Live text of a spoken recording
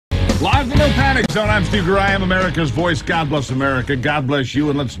Live in the No Panic Zone. I'm Steve Gruber. I am America's voice. God bless America. God bless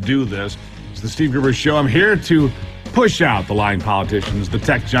you, and let's do this. It's the Steve Gruber Show. I'm here to push out the lying politicians, the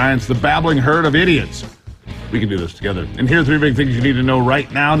tech giants, the babbling herd of idiots. We can do this together. And here are three big things you need to know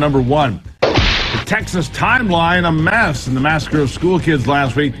right now. Number one, the Texas timeline, a mess in the massacre of school kids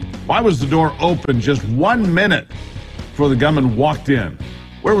last week. Why was the door open just 1 minute before the gunman walked in?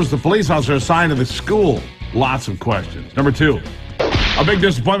 Where was the police officer assigned to the school? Lots of questions. Number two, a big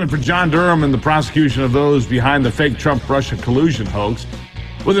disappointment for John Durham and the prosecution of those behind the fake Trump-Russia collusion hoax,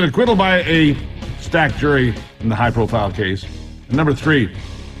 with an acquittal by a stacked jury in the high-profile case. And number three,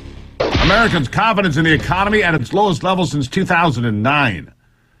 Americans' confidence in the economy at its lowest level since 2009.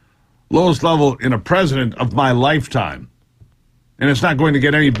 Lowest level in a president of my lifetime. And it's not going to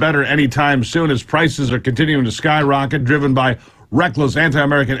get any better anytime soon as prices are continuing to skyrocket, driven by reckless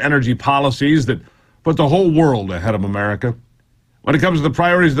anti-American energy policies that put the whole world ahead of America. When it comes to the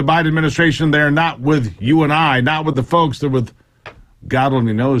priorities of the Biden administration, they're not with you and I, not with the folks, they're with God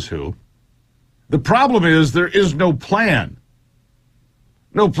only knows who. The problem is there is no plan.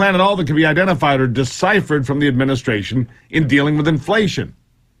 No plan at all that can be identified or deciphered from the administration in dealing with inflation.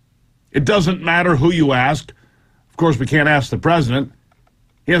 It doesn't matter who you ask. Of course, we can't ask the president.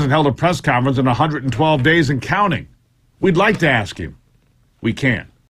 He hasn't held a press conference in 112 days and counting. We'd like to ask him. We can't.